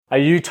Are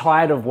you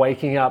tired of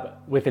waking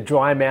up with a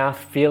dry mouth,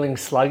 feeling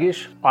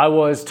sluggish? I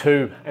was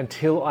too,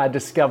 until I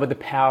discovered the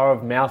power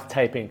of mouth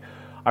taping.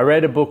 I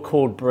read a book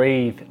called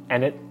Breathe,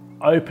 and it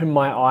opened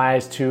my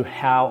eyes to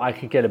how I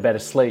could get a better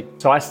sleep.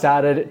 So I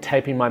started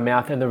taping my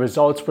mouth, and the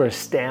results were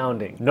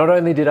astounding. Not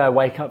only did I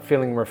wake up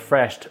feeling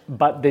refreshed,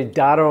 but the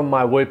data on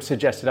my Whoop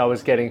suggested I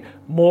was getting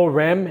more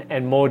REM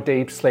and more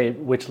deep sleep,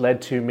 which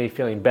led to me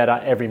feeling better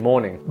every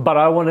morning. But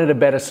I wanted a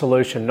better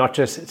solution, not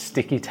just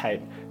sticky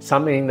tape,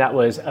 something that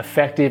was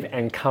effective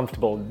and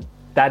comfortable.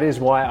 That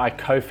is why I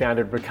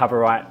co-founded Recover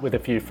Right with a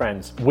few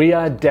friends. We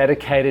are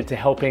dedicated to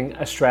helping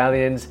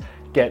Australians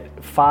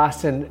get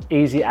fast and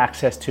easy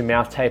access to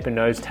mouth tape and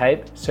nose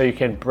tape so you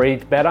can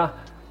breathe better,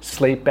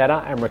 sleep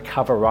better, and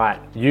recover right.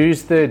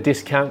 Use the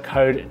discount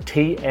code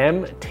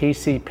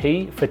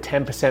TMTCP for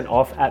 10%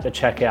 off at the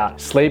checkout.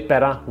 Sleep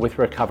better with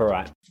Recover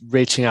Right.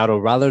 Reaching out, or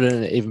rather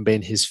than even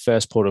being his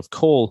first port of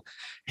call,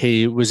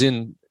 he was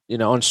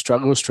on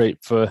Struggle Street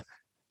for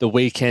the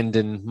weekend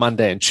and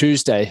Monday and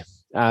Tuesday.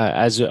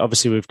 As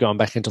obviously we've gone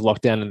back into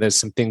lockdown and there's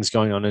some things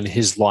going on in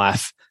his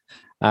life.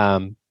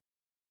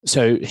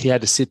 So he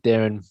had to sit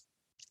there and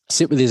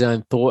sit with his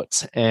own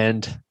thoughts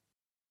and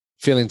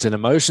feelings and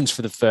emotions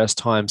for the first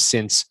time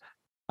since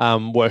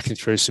working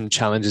through some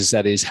challenges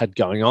that he's had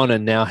going on.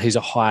 And now he's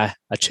a high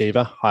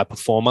achiever, high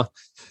performer,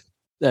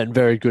 and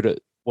very good at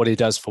what he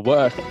does for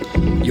work.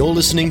 You're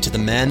listening to the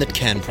Man That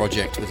Can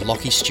Project with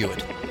Lockie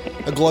Stewart,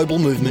 a global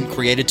movement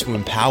created to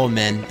empower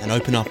men and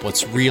open up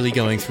what's really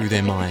going through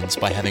their minds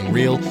by having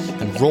real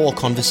and raw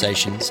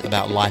conversations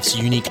about life's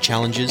unique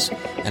challenges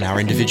and our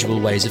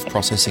individual ways of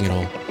processing it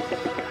all.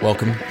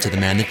 Welcome to the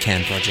Man That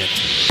Can Project.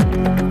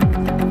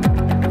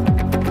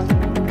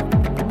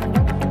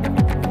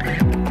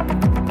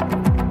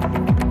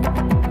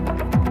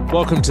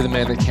 Welcome to the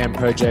Man That Can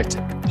Project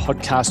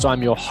podcast.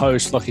 I'm your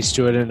host, Lockie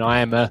Stewart, and I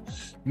am a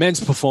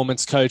men's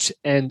performance coach.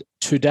 And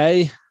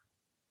today,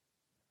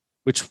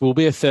 which will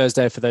be a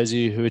Thursday for those of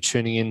you who are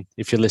tuning in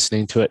if you're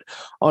listening to it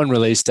on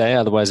release day.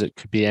 Otherwise, it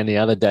could be any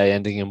other day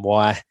ending in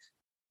Y.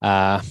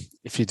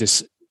 If you're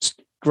just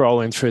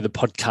scrolling through the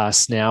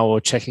podcast now or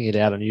checking it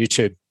out on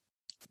YouTube.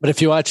 But if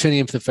you are tuning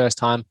in for the first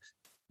time,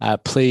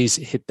 please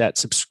hit that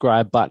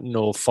subscribe button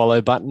or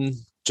follow button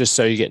just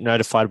so you get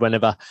notified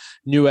whenever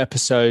new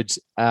episodes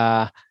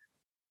pop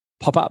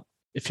up.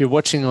 If you're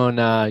watching on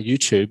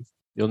YouTube,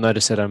 you'll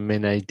notice that I'm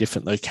in a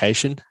different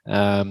location.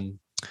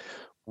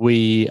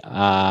 We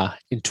are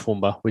in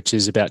Toowoomba, which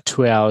is about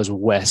 2 hours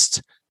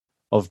west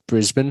of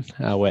Brisbane,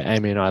 where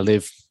Amy and I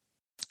live.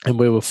 And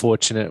we were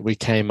fortunate. We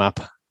came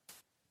up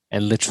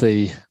and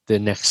literally the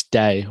next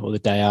day or the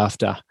day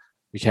after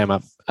we came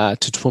up to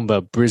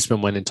Toowoomba,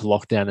 Brisbane went into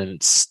lockdown and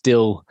it's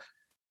still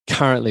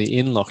currently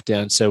in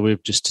lockdown. So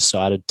we've just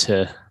decided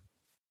to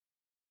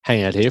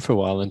hang out here for a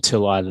while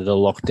until either the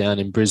lockdown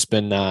in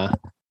Brisbane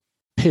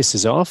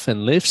pisses off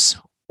and lifts,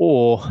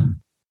 or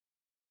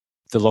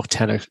the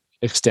lockdown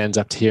extends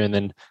up to here, and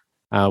then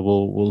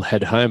we'll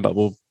head home. But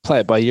we'll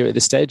play it by ear at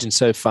this stage, and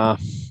so far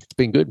it's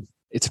been good.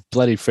 It's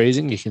bloody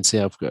freezing. You can see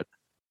I've got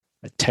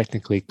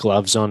technically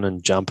gloves on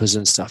and jumpers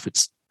and stuff.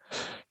 It's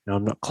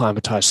I'm not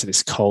climatized to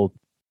this cold.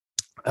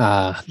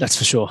 That's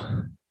for sure.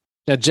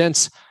 Now,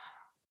 gents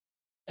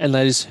and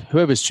ladies,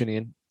 whoever's tuning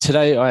in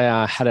today,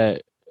 I had a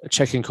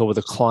check-in call with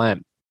a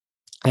client,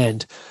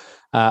 and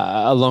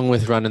along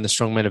with running the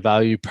Strong Men of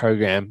Value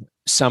program,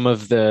 some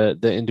of the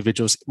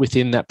individuals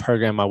within that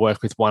program I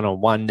work with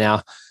one-on-one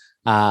now.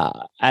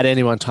 At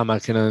any one time, I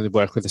can only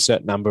work with a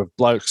certain number of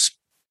blokes.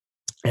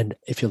 And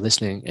if you're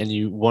listening and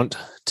you want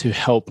to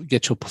help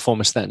get your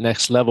performance to that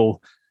next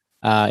level,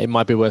 it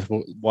might be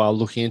worthwhile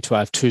looking into. I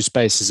have 2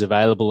 spaces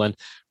available, and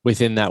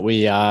within that,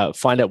 we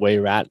find out where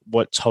you're at,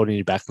 what's holding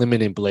you back,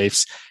 limiting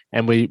beliefs,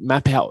 and we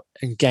map out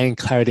and gain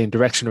clarity and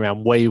direction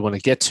around where you want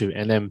to get to.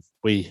 And then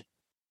we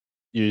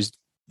use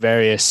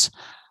various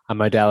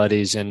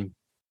modalities and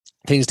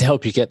things to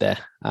help you get there.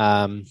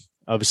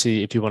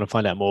 Obviously, if you want to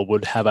find out more,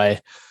 would have a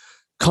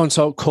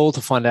consult call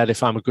to find out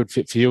if I'm a good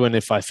fit for you and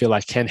if I feel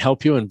I can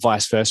help you, and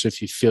vice versa,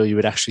 if you feel you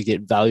would actually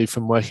get value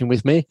from working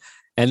with me.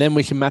 And then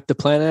we can map the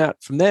plan out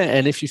from there.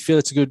 And if you feel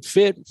it's a good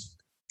fit,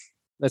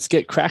 let's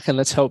get cracking.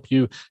 Let's help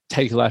you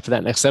take your life to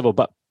that next level.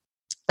 But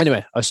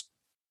anyway, I was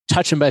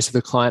touching base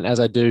with the client as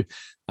I do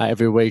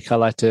every week. I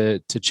like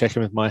to check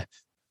in with my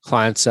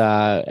clients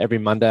every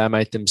Monday. I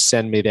make them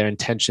send me their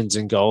intentions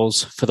and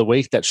goals for the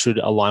week that should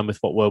align with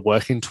what we're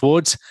working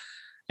towards.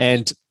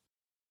 And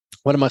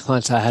one of my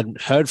clients I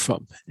hadn't heard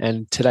from,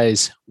 and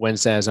today's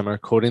Wednesday as I'm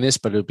recording this,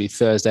 but it'll be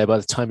Thursday by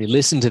the time you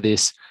listen to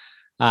this.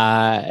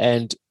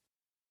 And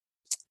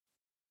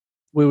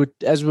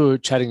as we were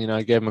chatting,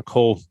 I gave him a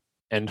call,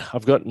 and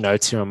I've got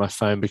notes here on my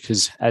phone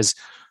because as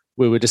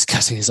we were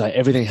discussing, he's like,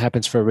 everything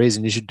happens for a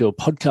reason. You should do a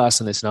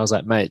podcast on this. And I was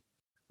like, mate,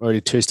 I'm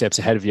already 2 steps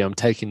ahead of you. I'm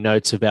taking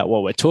notes about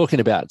what we're talking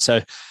about. So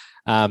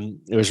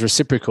it was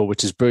reciprocal,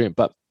 which is brilliant.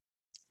 But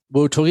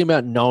we were talking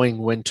about knowing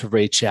when to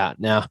reach out.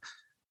 Now,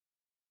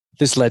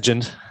 this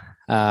legend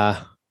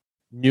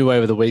knew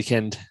over the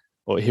weekend,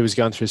 or he was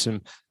going through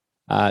some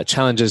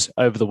challenges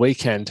over the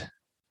weekend,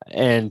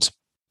 and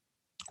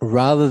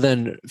rather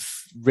than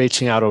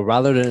reaching out, or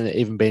rather than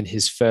even being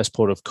his first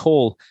port of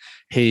call,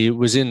 he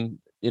was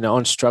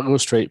on Struggle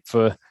Street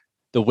for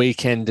the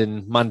weekend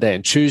and Monday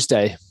and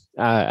Tuesday,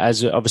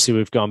 as obviously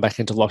we've gone back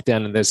into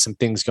lockdown and there's some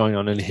things going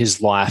on in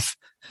his life.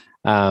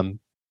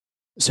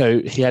 So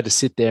he had to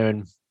sit there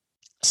and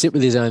sit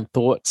with his own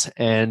thoughts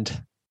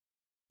and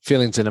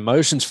feelings and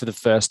emotions for the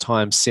first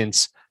time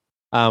since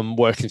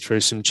working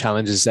through some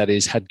challenges that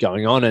he's had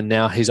going on. And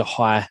now he's a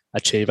high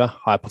achiever,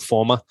 high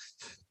performer,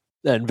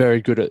 and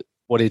very good at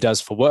what he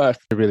does for work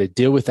to really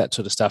deal with that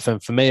sort of stuff.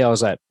 And for me, I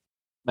was like,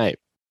 mate,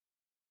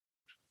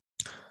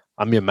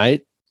 I'm your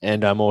mate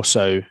and I'm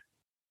also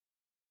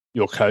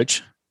your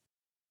coach.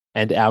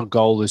 And our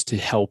goal is to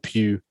help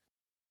you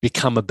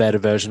become a better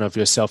version of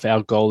yourself.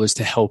 Our goal is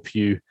to help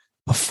you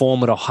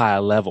perform at a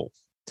higher level.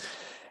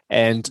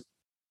 And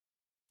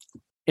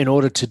in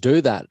order to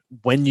do that,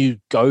 when you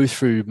go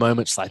through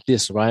moments like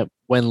this, right,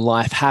 when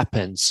life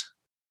happens,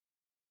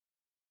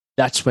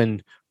 that's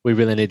when we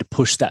really need to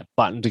push that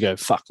button to go,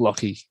 fuck,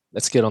 Lockie,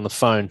 let's get on the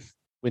phone.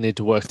 We need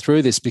to work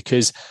through this,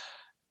 because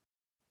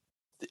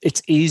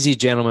it's easy,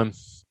 gentlemen,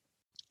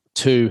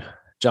 to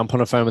jump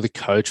on a phone with a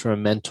coach or a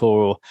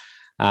mentor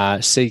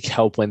or seek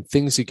help when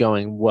things are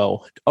going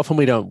well. Often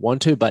we don't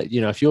want to, but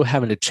if you're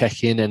having to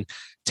check in and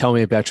tell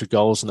me about your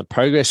goals and the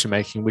progress you're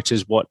making, which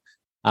is what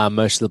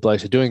most of the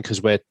blokes are doing,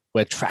 because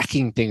we're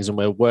tracking things and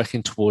we're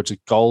working towards a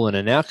goal and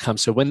an outcome.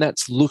 So when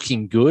that's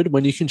looking good,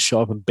 when you can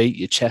show up and beat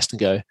your chest and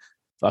go,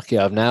 fuck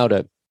yeah, I've nailed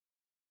it,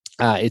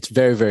 it's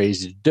very, very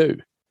easy to do.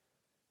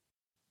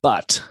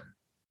 But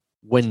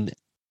when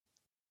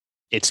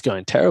it's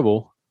going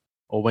terrible,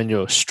 or when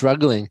you're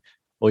struggling,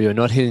 or you're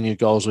not hitting your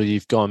goals, or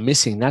you've gone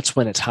missing, that's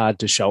when it's hard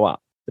to show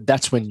up. But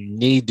that's when you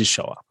need to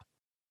show up.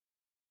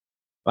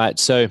 Right?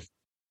 So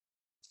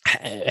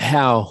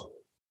how,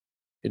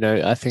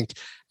 I think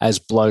as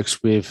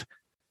blokes, we've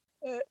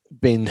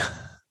been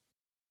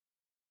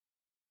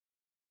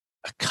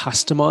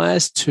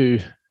accustomed to,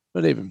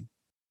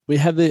 we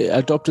have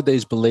adopted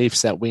these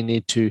beliefs that we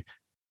need to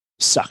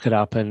suck it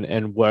up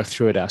and work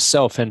through it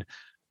ourselves. And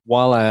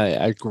while I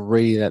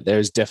agree that there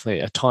is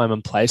definitely a time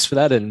and place for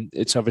that, and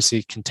it's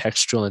obviously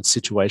contextual and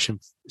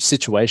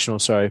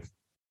situational,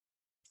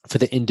 for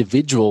the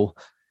individual,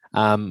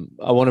 I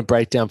want to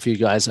break down for you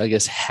guys, I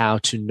guess, how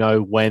to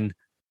know when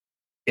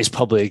is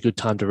probably a good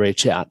time to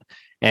reach out,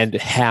 and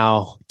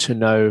how to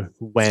know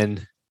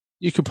when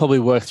you could probably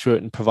work through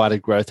it and provide a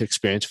growth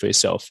experience for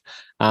yourself,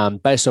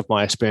 based off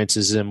my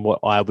experiences and what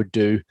I would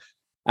do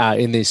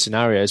in these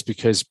scenarios.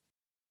 Because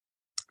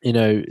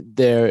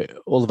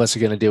all of us are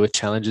going to deal with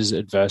challenges,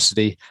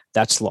 adversity.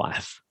 That's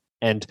life.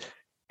 And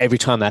every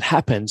time that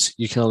happens,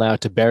 you can allow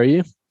it to bury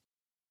you,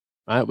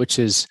 right? Which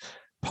is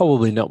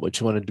probably not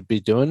what you wanted to be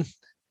doing.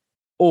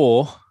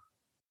 Or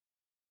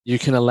you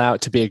can allow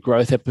it to be a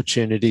growth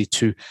opportunity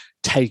to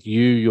take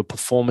your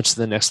performance to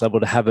the next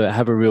level, to have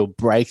a real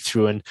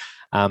breakthrough,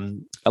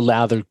 and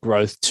allow the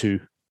growth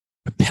to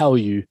propel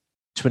you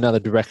to another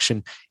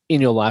direction in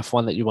your life,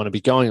 one that you want to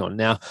be going on.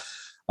 Now,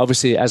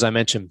 obviously, as I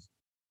mentioned,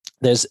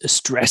 there's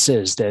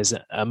stresses, there's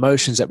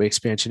emotions that we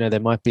experience. There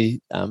might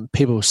be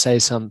people who say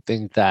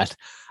something that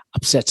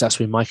upsets us.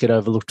 We might get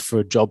overlooked for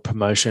a job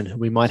promotion.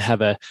 We might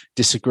have a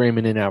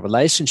disagreement in our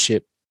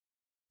relationship.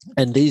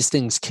 And these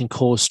things can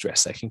cause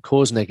stress. They can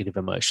cause negative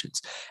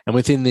emotions. And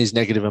within these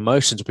negative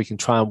emotions, we can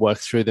try and work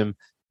through them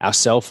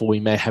ourselves, or we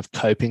may have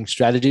coping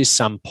strategies,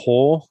 some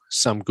poor,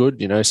 some good.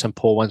 Some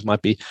poor ones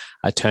might be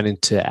turning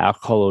to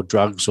alcohol or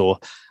drugs, or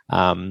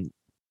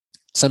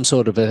some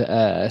sort of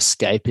a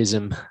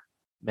escapism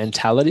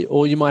mentality.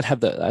 Or you might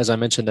have, as I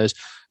mentioned,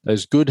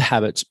 those good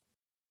habits,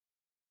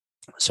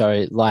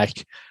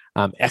 like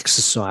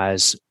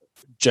exercise,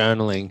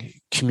 journaling,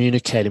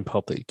 communicating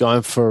properly,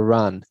 going for a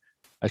run,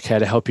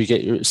 to help you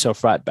get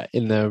yourself right back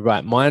in the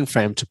right mind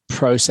frame to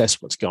process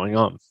what's going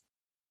on.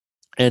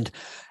 And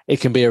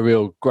it can be a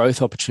real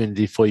growth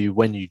opportunity for you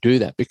when you do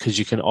that, because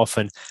you can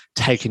often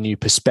take a new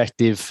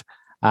perspective,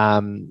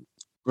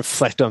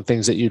 reflect on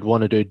things that you'd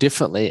want to do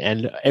differently.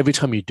 And every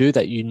time you do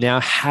that, you now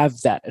have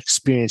that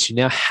experience. You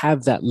now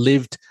have that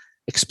lived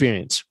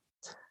experience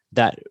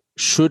that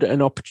should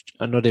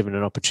not even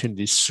an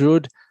opportunity,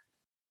 should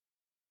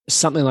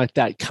something like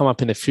that come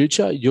up in the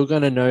future, you're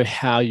going to know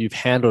how you've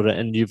handled it,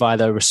 and you've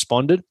either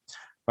responded,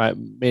 right,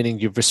 meaning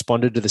you've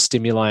responded to the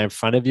stimuli in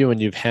front of you and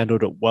you've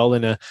handled it well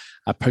in a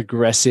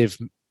progressive,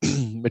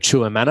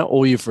 mature manner,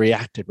 or you've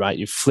reacted, right?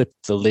 You've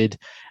flipped the lid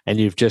and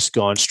you've just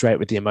gone straight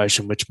with the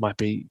emotion, which might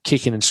be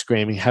kicking and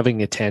screaming,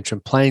 having a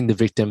tantrum, playing the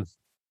victim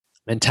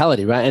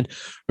mentality, right? And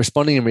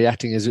responding and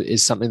reacting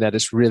is something that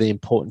is really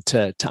important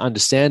to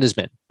understand as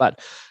men, but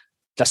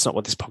that's not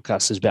what this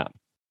podcast is about.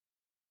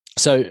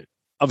 So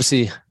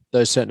obviously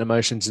those certain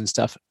emotions and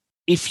stuff,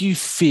 if you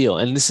feel,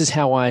 and this is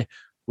how I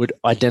would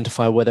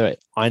identify whether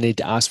I need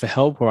to ask for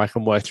help or I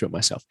can work through it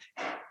myself.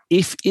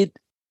 If it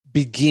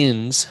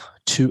begins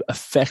to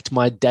affect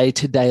my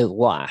day-to-day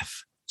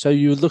life, so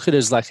you look at it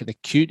as like an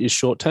acute is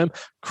short-term,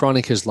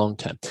 chronic is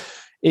long-term.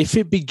 If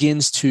it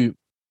begins to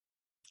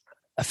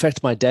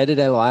affect my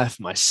day-to-day life,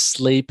 my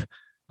sleep,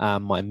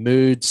 my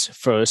moods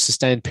for a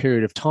sustained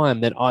period of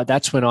time, then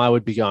that's when I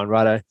would be going,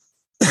 righto,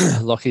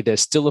 Lockie,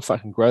 there's still a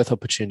fucking growth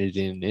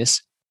opportunity in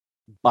this.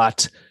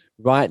 But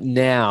right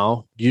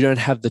now, you don't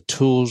have the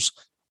tools,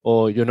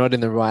 or you're not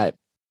in the right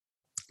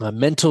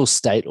mental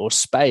state or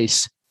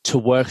space to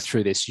work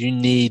through this. You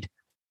need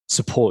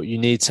support. You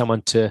need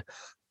someone to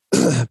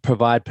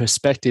provide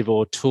perspective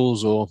or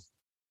tools or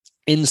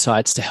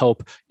insights to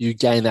help you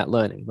gain that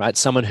learning, right?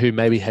 Someone who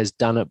maybe has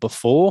done it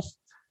before,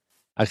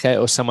 okay,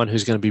 or someone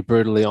who's going to be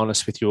brutally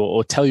honest with you,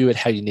 or tell you it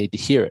how you need to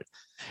hear it.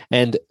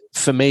 And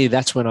for me,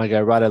 that's when I go,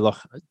 right,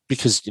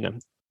 because,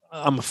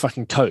 I'm a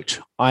fucking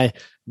coach. I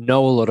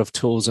know a lot of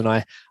tools, and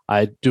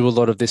I do a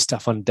lot of this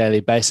stuff on a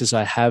daily basis.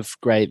 I have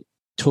great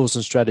tools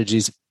and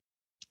strategies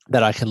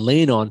that I can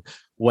lean on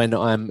when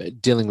I'm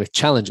dealing with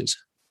challenges.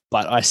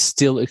 But I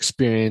still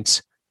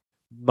experience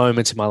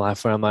moments in my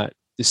life where I'm like,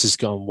 this has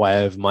gone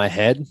way over my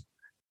head,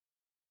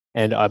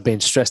 and I've been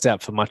stressed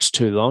out for much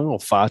too long, or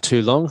far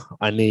too long.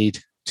 I need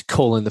to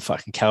call in the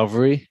fucking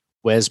cavalry.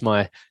 Where's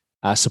my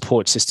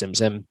support systems?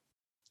 And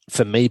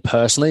for me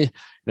personally,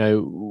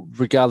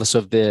 regardless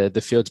of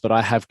the fields, but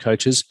I have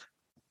coaches.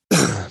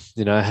 I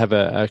have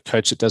a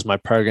coach that does my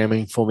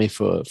programming for me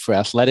for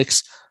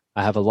athletics.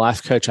 I have a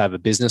life coach. I have a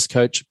business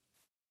coach.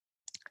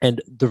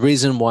 And the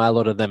reason why a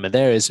lot of them are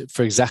there is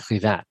for exactly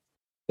that.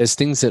 There's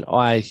things that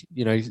I,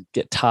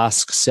 get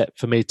tasks set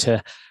for me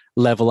to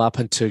level up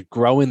and to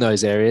grow in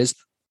those areas.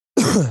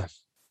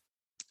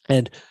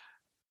 And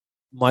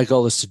my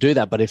goal is to do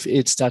that. But if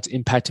it starts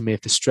impacting me,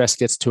 if the stress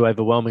gets too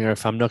overwhelming, or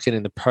if I'm not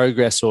getting the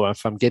progress, or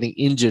if I'm getting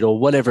injured, or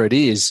whatever it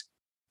is,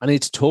 I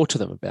need to talk to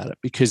them about it,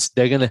 because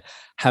they're going to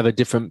have a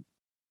different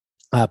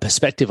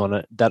perspective on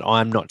it that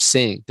I'm not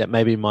seeing, that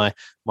maybe my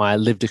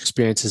lived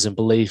experiences and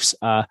beliefs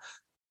are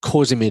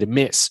causing me to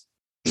miss.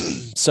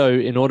 So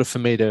in order for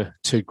me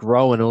to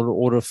grow, in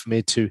order for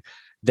me to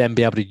then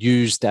be able to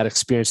use that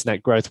experience and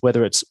that growth,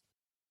 whether it's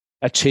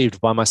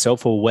achieved by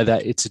myself or whether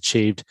it's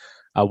achieved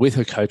with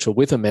a coach or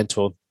with a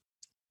mentor,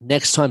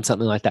 next time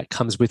something like that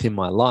comes within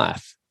my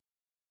life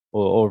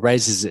or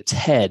raises its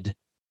head,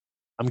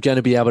 I'm going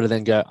to be able to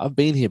then go, I've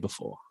been here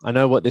before. I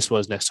know what this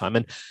was next time.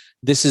 And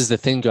this is the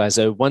thing, guys.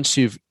 So once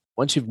you've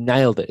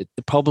nailed it,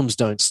 the problems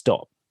don't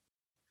stop.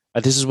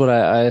 This is what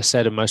I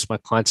say to most of my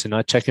clients, and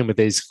I check in with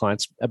these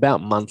clients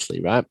about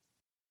monthly, right?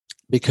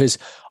 Because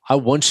I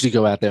want you to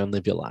go out there and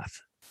live your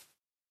life.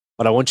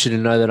 But I want you to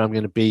know that I'm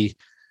going to be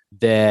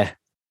there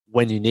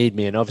when you need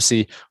me. And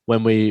obviously,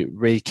 when we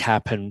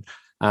recap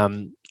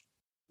and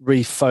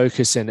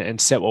refocus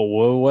and set what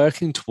we're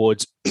working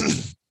towards,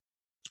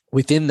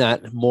 within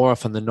that, more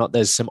often than not,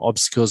 there's some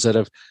obstacles that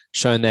have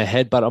shown their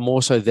head. But I'm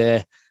also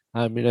there,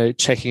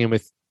 checking in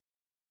with,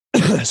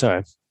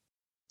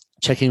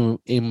 checking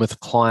in with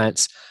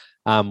clients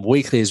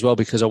weekly as well,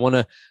 because I want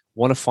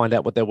to find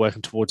out what they're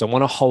working towards. I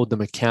want to hold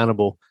them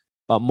accountable,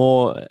 but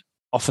more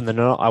often than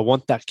not, I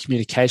want that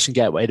communication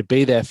gateway to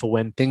be there for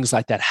when things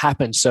like that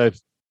happen. So,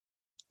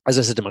 as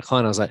I said to my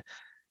client, I was like,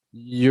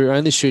 "You're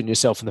only shooting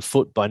yourself in the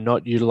foot by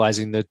not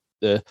utilizing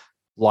the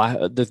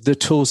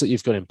tools that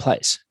you've got in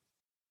place.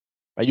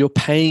 Right? You're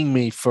paying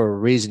me for a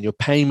reason. You're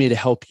paying me to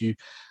help you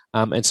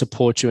and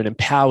support you and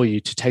empower you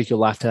to take your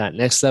life to that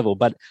next level.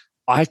 But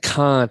I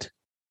can't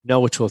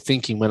know what you're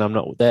thinking when I'm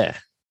not there.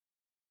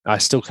 I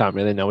still can't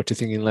really know what you're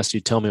thinking unless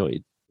you tell me what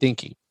you're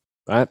thinking,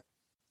 right?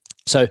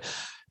 So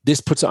this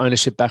puts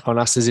ownership back on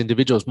us as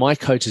individuals. My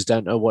coaches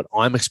don't know what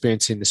I'm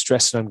experiencing, the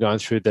stress that I'm going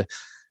through,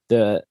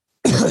 the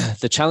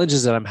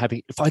challenges that I'm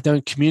having if I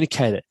don't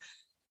communicate it.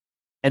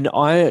 And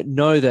I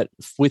know that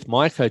with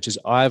my coaches,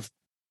 I've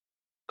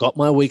got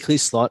my weekly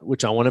slot,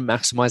 which I want to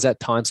maximize that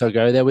time. So I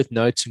go there with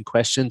notes and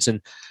questions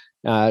and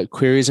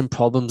queries and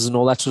problems and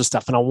all that sort of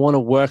stuff. And I want to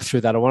work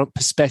through that. I want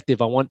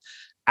perspective. I want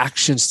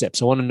action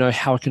steps. I want to know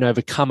how I can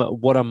overcome it.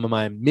 What am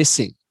I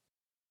missing?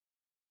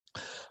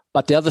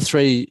 But the other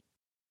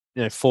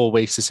 4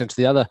 weeks,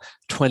 essentially the other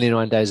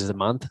 29 days of the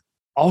month,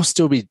 I'll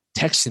still be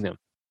texting them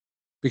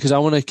because I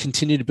want to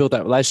continue to build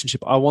that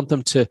relationship. I want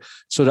them to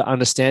sort of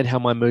understand how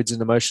my moods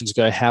and emotions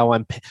go, how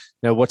I'm,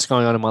 what's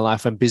going on in my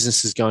life, when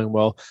business is going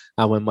well,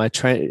 when my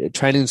training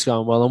is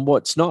going well, and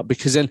what's not.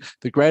 Because then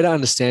the greater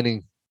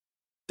understanding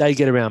they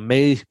get around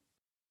me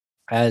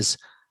as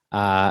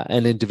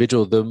an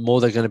individual, the more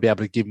they're going to be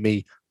able to give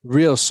me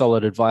real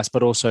solid advice,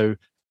 but also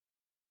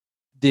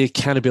the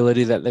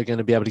accountability that they're going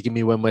to be able to give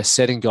me when we're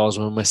setting goals,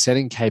 when we're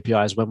setting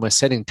KPIs, when we're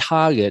setting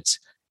targets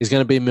is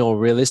going to be more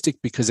realistic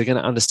because they're going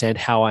to understand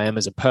how I am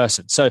as a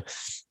person. So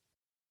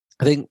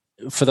I think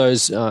for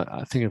those,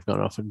 I think I've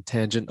gone off on a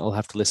tangent. I'll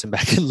have to listen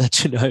back and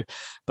let you know.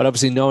 But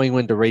obviously knowing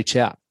when to reach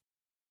out.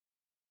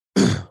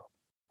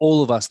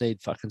 All of us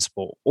need fucking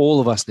support.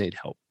 All of us need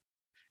help.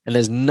 And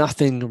there's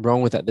nothing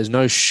wrong with that. There's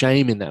no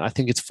shame in that. I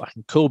think it's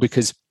fucking cool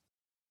because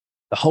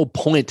the whole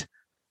point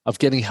of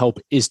getting help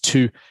is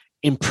to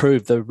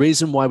improve. The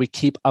reason why we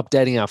keep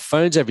updating our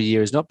phones every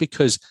year is not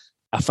because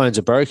our phones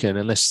are broken,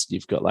 unless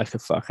you've got like a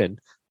fucking,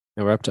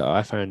 we're up to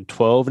iPhone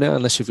 12 now,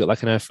 unless you've got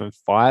like an iPhone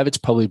 5, it's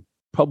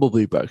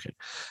probably broken.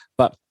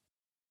 But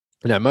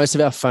most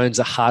of our phones,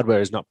 the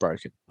hardware is not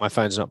broken. My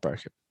phone's not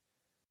broken.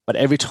 But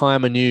every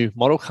time a new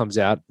model comes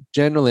out,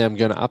 generally I'm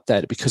going to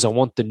update it because I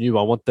want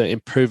the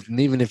improved. And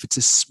even if it's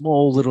a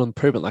small little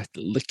improvement, like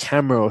the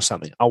camera or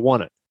something, I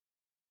want it.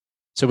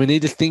 So we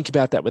need to think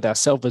about that with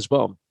ourselves as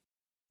well.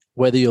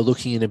 Whether you're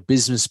looking in a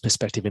business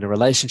perspective, in a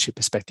relationship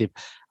perspective,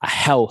 a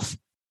health,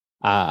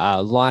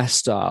 a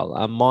lifestyle,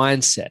 a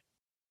mindset,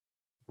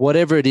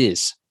 whatever it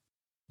is,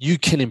 you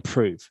can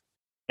improve.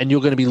 And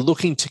you're going to be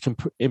looking to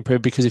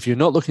improve, because if you're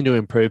not looking to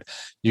improve,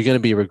 you're going to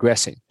be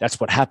regressing. That's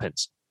what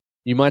happens.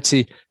 You might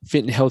see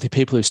fit and healthy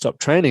people who stop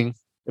training.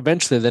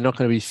 Eventually, they're not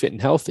going to be fit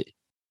and healthy.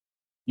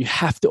 You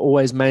have to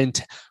always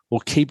maintain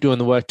or keep doing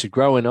the work to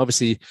grow. And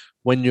obviously,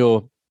 when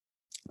you're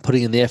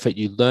putting in the effort,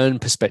 you learn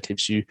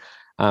perspectives, you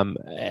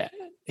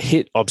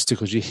hit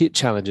obstacles, you hit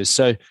challenges.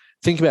 So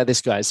think about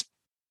this, guys.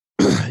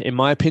 In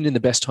my opinion, the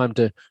best time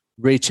to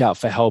reach out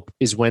for help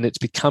is when it's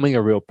becoming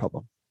a real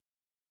problem.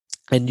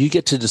 And you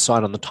get to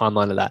decide on the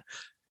timeline of that.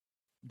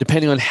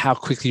 Depending on how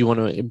quickly you want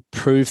to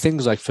improve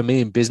things, like for me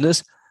in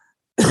business,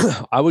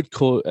 I would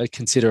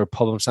consider a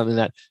problem something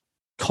that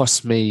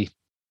costs me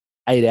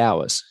 8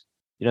 hours.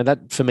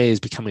 That for me is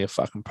becoming a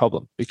fucking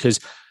problem, because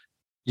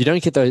you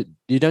don't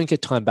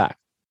get time back.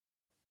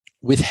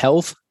 With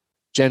health,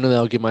 generally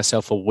I'll give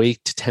myself a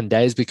week to 10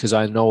 days because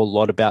I know a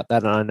lot about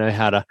that, and I know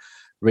how to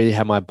really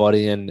have my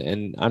body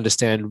and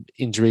understand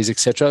injuries,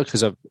 etc.,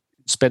 because I've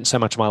spent so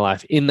much of my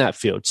life in that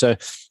field. So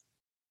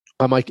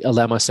I might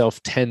allow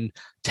myself 10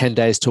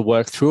 days to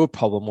work through a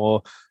problem,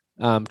 or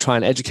try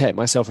and educate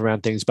myself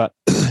around things. But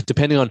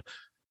depending on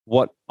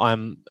what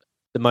I'm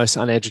the most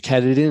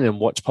uneducated in and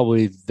what's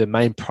probably the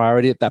main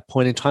priority at that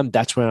point in time,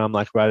 that's when I'm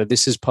like, right,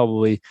 this is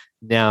probably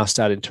now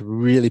starting to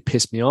really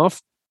piss me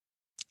off.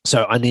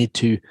 So I need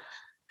to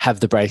have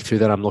the breakthrough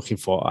that I'm looking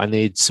for. I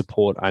need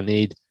support. I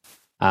need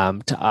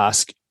to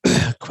ask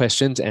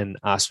questions and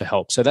ask for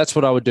help. So that's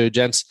what I would do,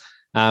 gents.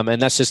 And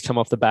that's just come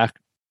off the back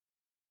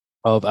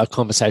of a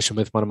conversation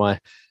with one of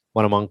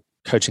my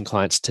coaching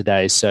clients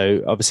today.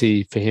 So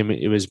obviously for him,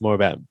 it was more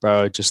about,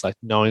 just like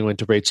knowing when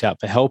to reach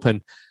out for help,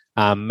 and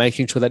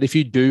making sure that if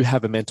you do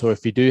have a mentor,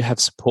 if you do have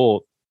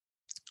support,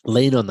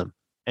 lean on them.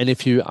 And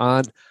if you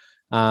aren't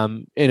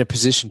in a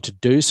position to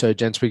do so,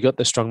 gents, we got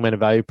the Strong Men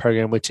of Value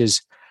program, which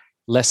is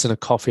less than a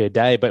coffee a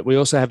day, but we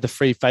also have the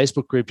free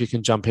Facebook group. You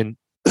can jump in,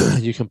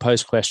 you can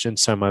post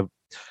questions. So my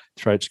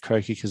throat's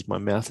croaky because my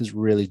mouth is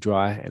really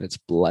dry and it's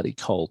bloody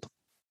cold.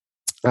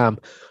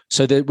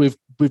 So that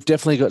we've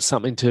definitely got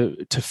something to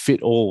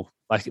fit all.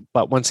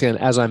 But once again,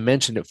 as I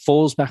mentioned, it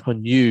falls back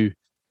on you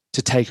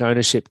to take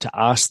ownership, to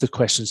ask the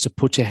questions, to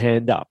put your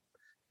hand up,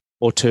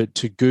 or to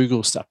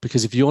Google stuff.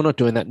 Because if you're not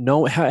doing that,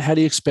 how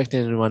do you expect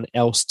anyone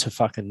else to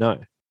fucking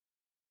know?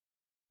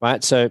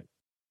 Right? So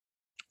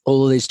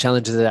all of these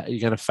challenges that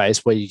you're going to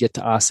face, where you get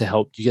to ask for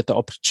help, you get the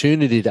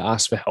opportunity to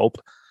ask for help,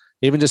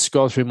 even just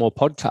scroll through more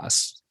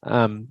podcasts.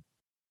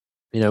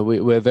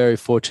 We're very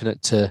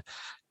fortunate to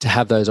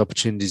have those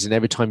opportunities. And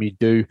every time you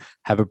do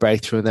have a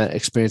breakthrough and that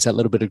experience that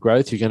little bit of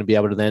growth, you're going to be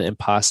able to then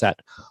pass that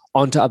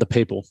on to other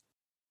people.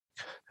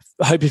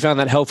 I hope you found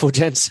that helpful,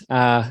 gents.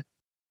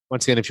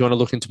 Once again, if you want to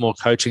look into more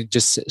coaching,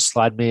 just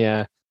slide me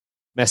a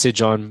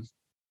message on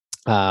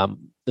the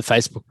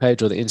Facebook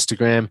page or the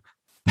Instagram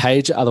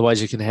page.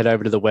 Otherwise, you can head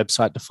over to the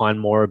website to find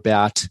more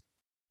about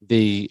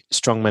the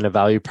Strong Men of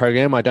Value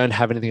program. I don't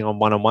have anything on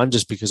one-on-one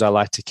just because I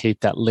like to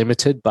keep that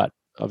limited, but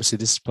obviously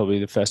this is probably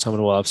the first time in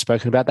a while I've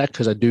spoken about that,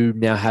 because I do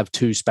now have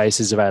 2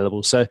 spaces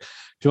available. So if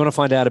you want to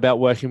find out about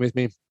working with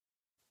me,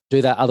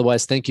 do that.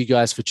 Otherwise, thank you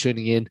guys for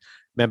tuning in.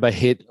 Remember,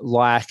 hit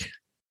like,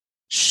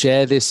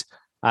 share this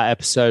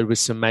episode with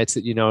some mates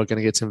that you know are going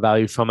to get some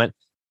value from it,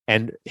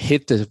 and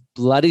hit the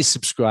bloody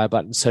subscribe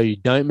button so you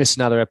don't miss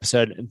another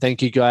episode. And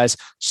thank you guys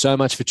so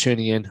much for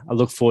tuning in. I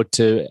look forward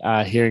to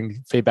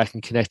hearing feedback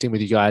and connecting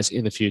with you guys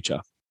in the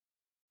future.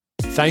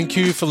 Thank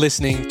you for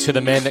listening to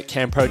the Man That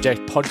Can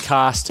Project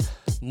podcast.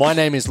 My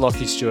name is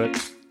Lockie Stewart,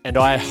 and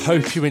I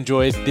hope you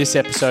enjoyed this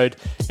episode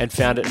and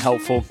found it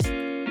helpful.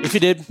 If you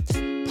did,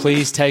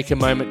 please take a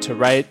moment to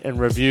rate and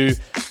review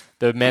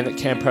the Man That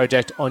Can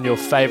Project on your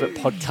favorite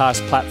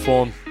podcast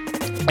platform.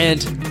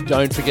 And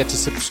don't forget to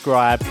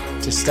subscribe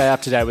to stay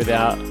up to date with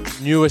our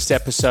newest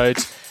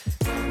episodes.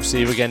 We'll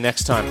see you again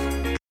next time.